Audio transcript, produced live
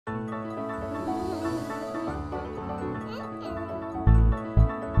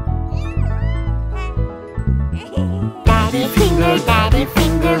finger, daddy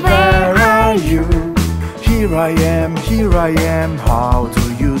finger, where are you? Here I am, how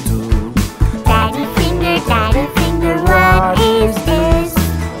do you do? Daddy finger, what is this?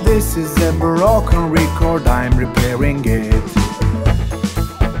 This is a broken record, I'm repairing it.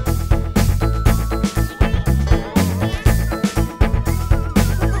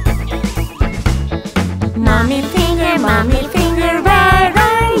 Mommy finger, where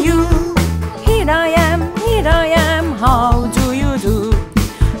are you? Here I am, how do you do?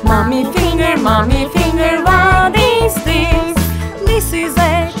 Mommy finger, what is this? This is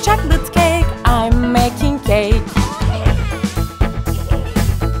a chocolate cake, I'm making cake.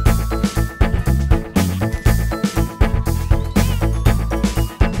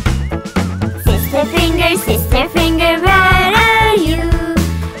 Sister finger, where are you?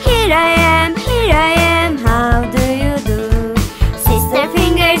 Here I am, how do you do? Sister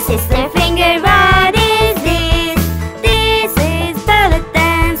finger, what is this? This is ballet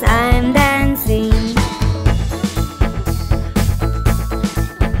dance, I'm dancing.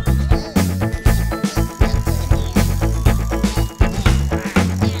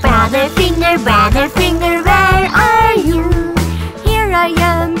 Brother finger, where are you? Here I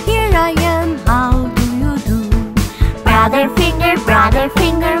am, how do you do? Brother finger,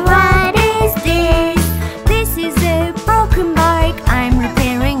 what is this? This is a broken bike, I'm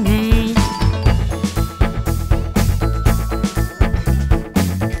repairing it.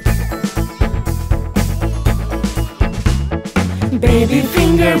 Baby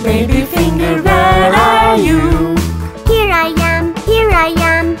finger, where are you? Here I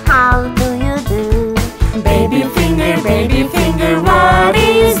am, how do you do? Baby finger, What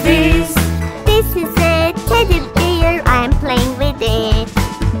is this? This is a teddy bear, I'm playing with it.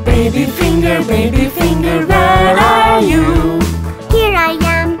 Baby finger, where are you? Here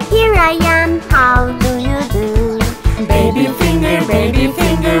I am, how do you do? Baby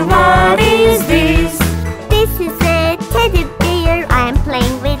finger, What is this? This is a teddy bear, I'm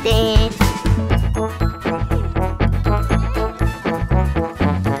playing with it.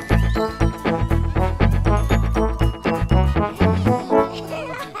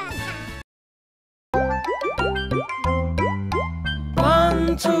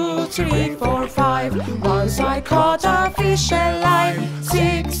 One, two, three, four, five. Once I caught a fish alive.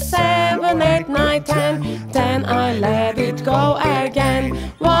 6, 7, 8, 9, 10. Then I let it go again.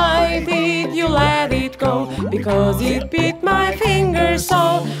 Why did you let it go? Because it bit my finger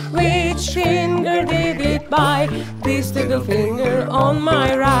so. Which finger did it bite? This little finger on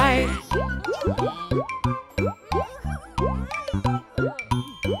my right.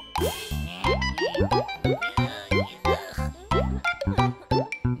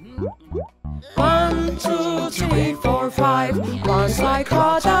 One, two, three, four, five. Once I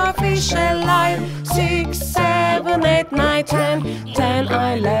caught a fish alive. 6, 7, 8, 9, 10. Then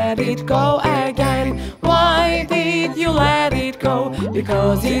I let it go again. Why did you let it go?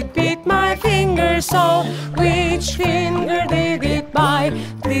 Because it bit my finger so. Which finger did it bite?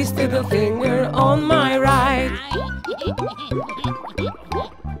 This little finger on my right.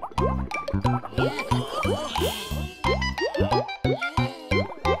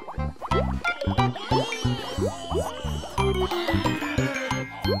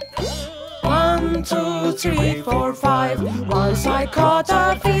 One, two, three, four, five. Once I caught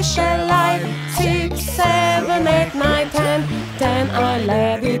a fish alive. 6, 7, 8, 9, 10. Then I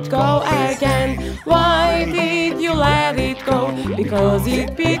let it go again. Why did you let it go? Because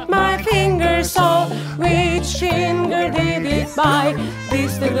it bit my finger so. Which finger did it bite?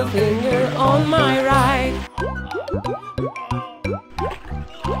 This little finger on my right.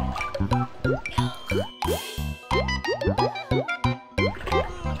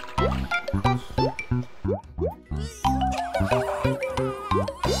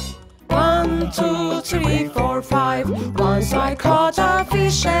 One, two, three, four, five. Once I caught a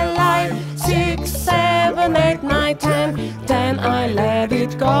fish alive. 6, 7, 8, 9, 10. Then I let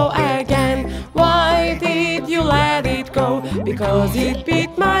it go again. Why did you let it go? Because it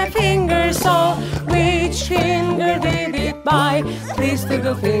bit my finger so. Which finger did it bite? This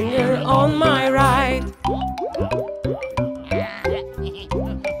little finger on my right.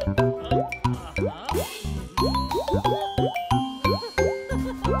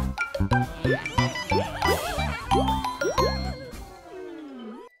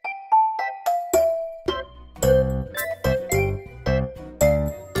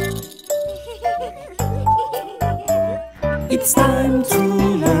 It's time to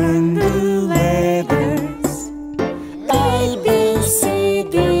learn the letters A, B, C,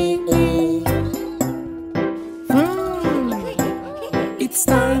 D, E. It's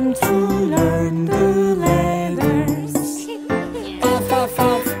time to learn the letters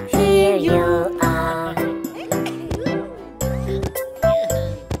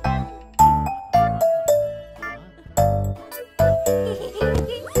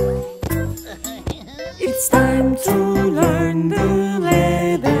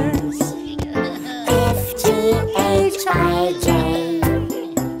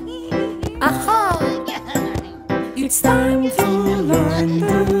It's time to learn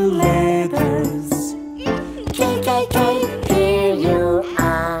the letters. K, K, K, here you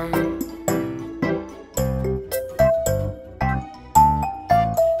are.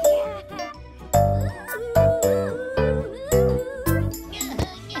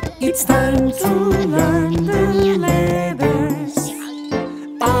 It's time to learn the letters.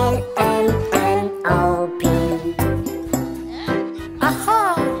 L, M, N, O, P.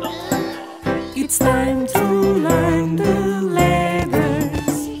 Aha! It's time to learn the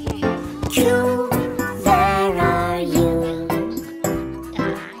letters. Q, where are you?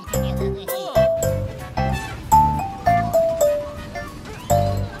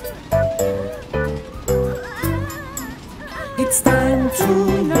 It's time to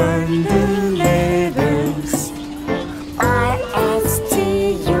learn the letters. R, S, T,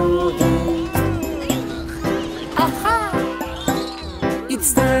 U, V. Aha!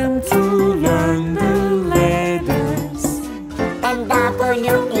 It's time to learn the letters. And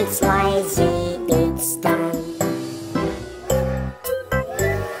W, X, Y, Z, it's time.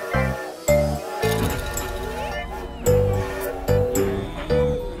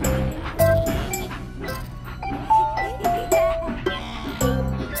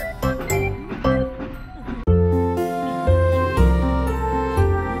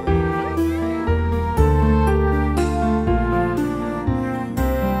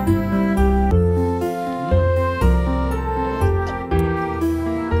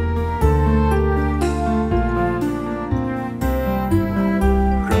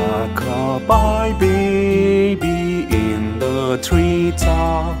 Rock-a-bye baby in the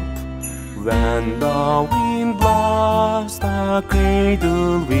treetop. When the wind blows, the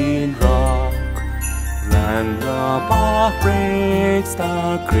cradle will rock. When the bark breaks,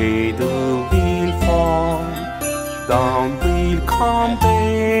 the cradle will fall. Down will come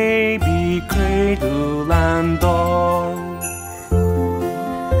baby, cradle and all.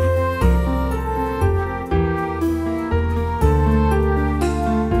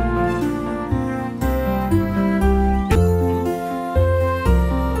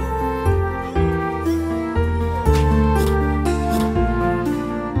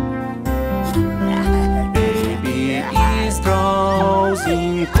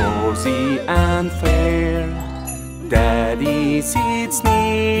 Cozy and fair, Daddy sits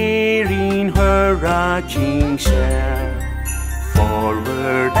near in her rocking chair.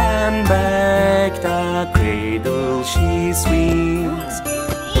 Forward and back the cradle she swings.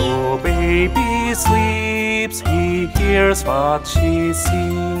 Though baby sleeps, he hears what she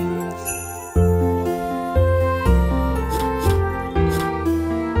sings.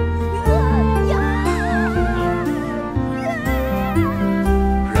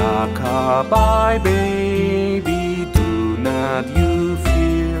 Rock-a-bye baby, do not you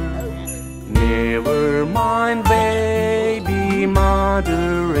fear. Never mind baby,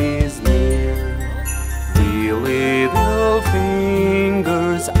 mother is near. The little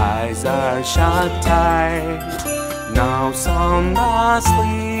fingers, eyes are shut tight. Now sound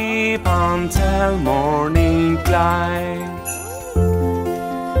asleep until morning light.